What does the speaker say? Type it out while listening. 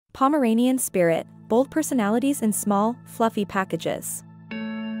Pomeranian spirit, bold personalities in small, fluffy packages.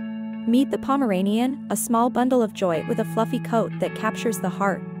 Meet the Pomeranian, a small bundle of joy with a fluffy coat that captures the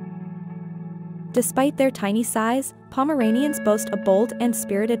heart. Despite their tiny size, Pomeranians boast a bold and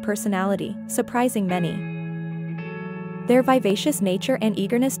spirited personality, surprising many. Their vivacious nature and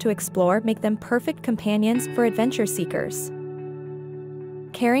eagerness to explore make them perfect companions for adventure seekers.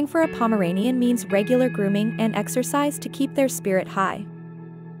 Caring for a Pomeranian means regular grooming and exercise to keep their spirit high.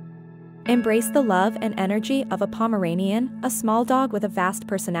 Embrace the love and energy of a Pomeranian, a small dog with a vast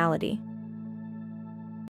personality.